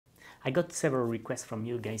I got several requests from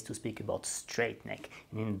you guys to speak about straight neck,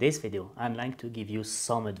 and in this video I'd like to give you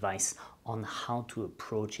some advice on how to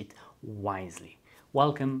approach it wisely.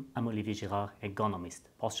 Welcome, I'm Olivier Girard, ergonomist,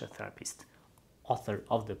 posture therapist, author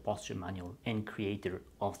of the Posture Manual and creator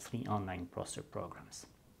of 3 online posture programs.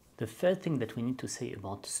 The third thing that we need to say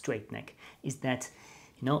about straight neck is that,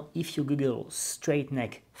 if you Google straight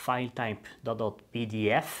neck file type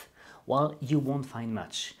 .pdf, well, you won't find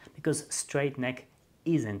much, because straight neck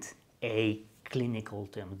isn't a clinical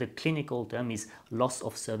term. The clinical term is loss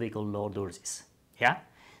of cervical lordosis. Yeah,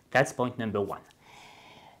 that's point number one.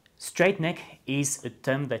 Straight neck is a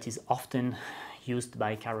term that is often used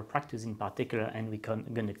by chiropractors in particular, and we're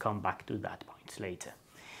going to come back to that point later.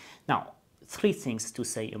 Now, 3 things to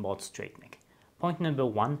say about straight neck. Point number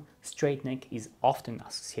one, straight neck is often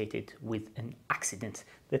associated with an accident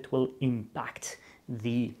that will impact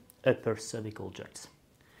the upper cervical joints.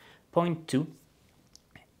 Point 2,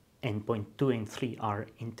 and point 2 and 3 are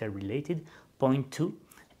interrelated. Point 2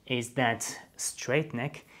 is that straight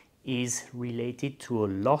neck is related to a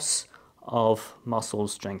loss of muscle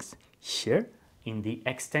strength here in the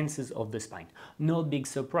extensors of the spine. No big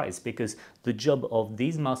surprise, because the job of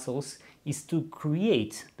these muscles is to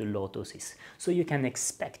create the lordosis. So you can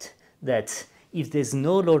expect that if there's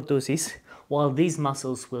no lordosis, well, these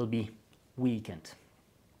muscles will be weakened.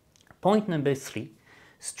 Point number 3,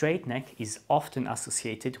 straight neck is often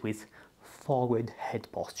associated with forward head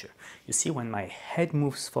posture. You see, when my head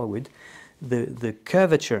moves forward, the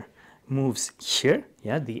curvature moves here,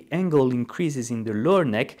 yeah, the angle increases in the lower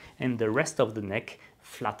neck and the rest of the neck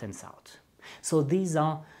flattens out. So these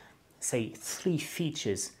are, say, 3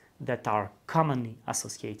 features that are commonly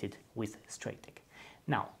associated with straight neck.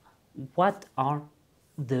 Now, what are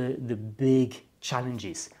the big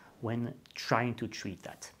challenges when trying to treat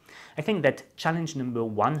that? I think that challenge number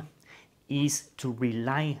 1 is to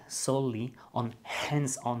rely solely on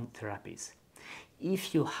hands-on therapies.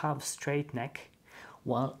 If you have straight neck,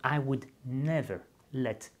 well, I would never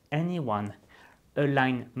let anyone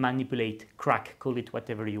align, manipulate, crack, call it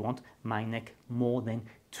whatever you want, my neck more than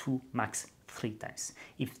 2, max 3 times.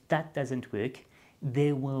 If that doesn't work,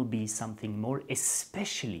 there will be something more,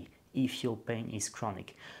 especially if your pain is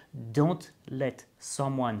chronic. Don't let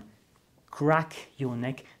someone crack your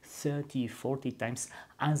neck 30, 40 times,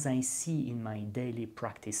 as I see in my daily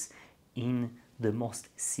practice in the most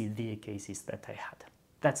severe cases that I had.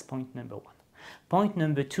 That's point number 1. Point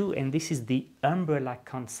number 2, and this is the umbrella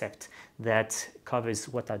concept that covers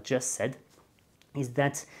what I just said, is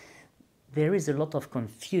that there is a lot of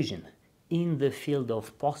confusion in the field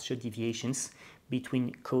of posture deviations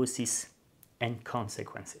between causes and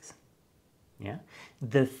consequences. Yeah?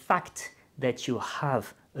 The fact that you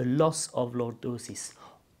have a loss of lordosis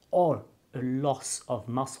or a loss of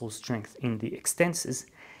muscle strength in the extensors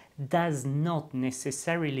does not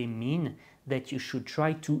necessarily mean that you should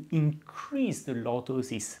try to increase the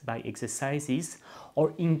lordosis by exercises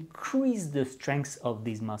or increase the strength of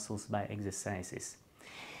these muscles by exercises.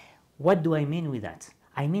 What do I mean with that?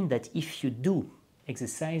 I mean that if you do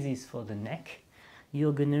exercises for the neck,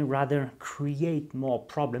 you're going to rather create more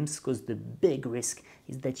problems, because the big risk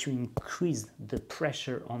is that you increase the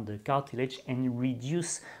pressure on the cartilage and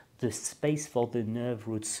reduce the space for the nerve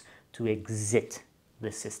roots to exit the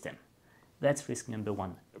system. That's risk number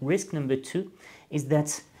 1. Risk number 2 is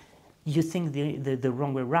that you think the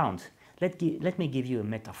wrong way around. Let me give you a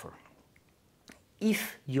metaphor.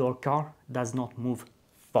 If your car does not move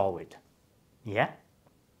forward, yeah?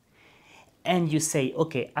 And you say,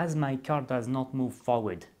 okay, as my car does not move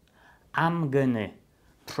forward, I'm gonna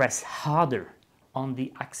press harder on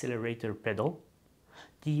the accelerator pedal.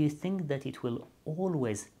 Do you think that it will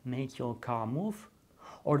always make your car move,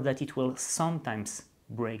 or that it will sometimes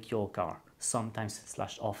break your car, sometimes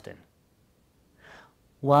 / often?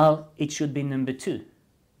 Well, it should be number 2.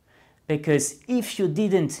 Because if you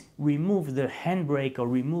didn't remove the handbrake or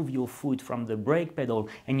remove your foot from the brake pedal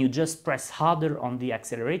and you just press harder on the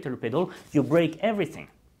accelerator pedal, you break everything.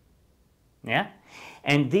 Yeah?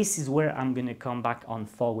 And this is where I'm going to come back on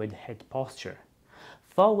forward head posture.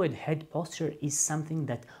 Forward head posture is something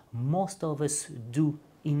that most of us do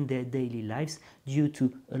in their daily lives due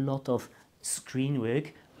to a lot of screen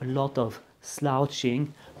work, a lot of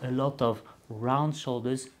slouching, a lot of round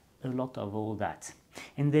shoulders, a lot of all that.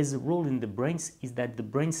 And there's a role in the brains, is that the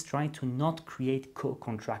brains try to not create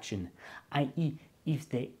co-contraction, i.e. if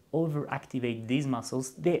they overactivate these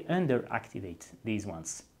muscles, they underactivate these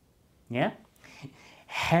ones. Yeah?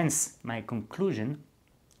 Hence, my conclusion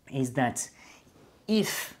is that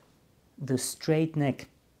if the straight neck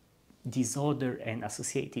disorder and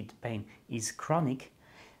associated pain is chronic,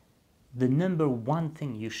 the number one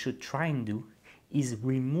thing you should try and do is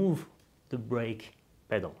remove the brake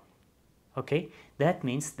pedal. Okay, that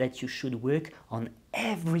means that you should work on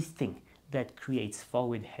everything that creates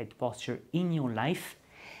forward head posture in your life,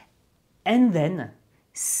 and then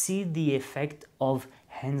see the effect of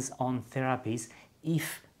hands-on therapies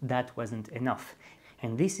if that wasn't enough.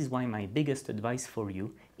 And this is why my biggest advice for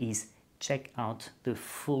you is check out the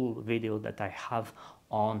full video that I have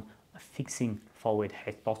on fixing forward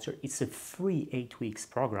head posture. It's a free 8 weeks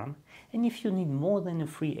program, and if you need more than a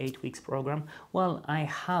free 8 weeks program, well, I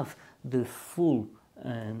have the full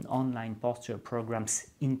online posture programs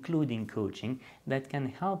including coaching that can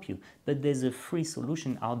help you. But there's a free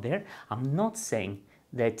solution out there. I'm not saying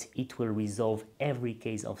that it will resolve every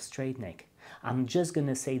case of straight neck. I'm just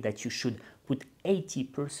gonna say that you should put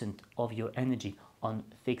 80% of your energy on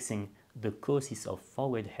fixing the causes of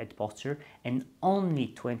forward head posture and only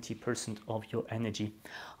 20% of your energy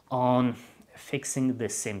on fixing the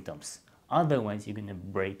symptoms. Otherwise, you're gonna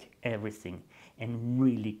break everything and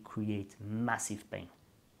really create massive pain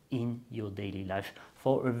in your daily life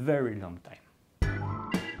for a very long time.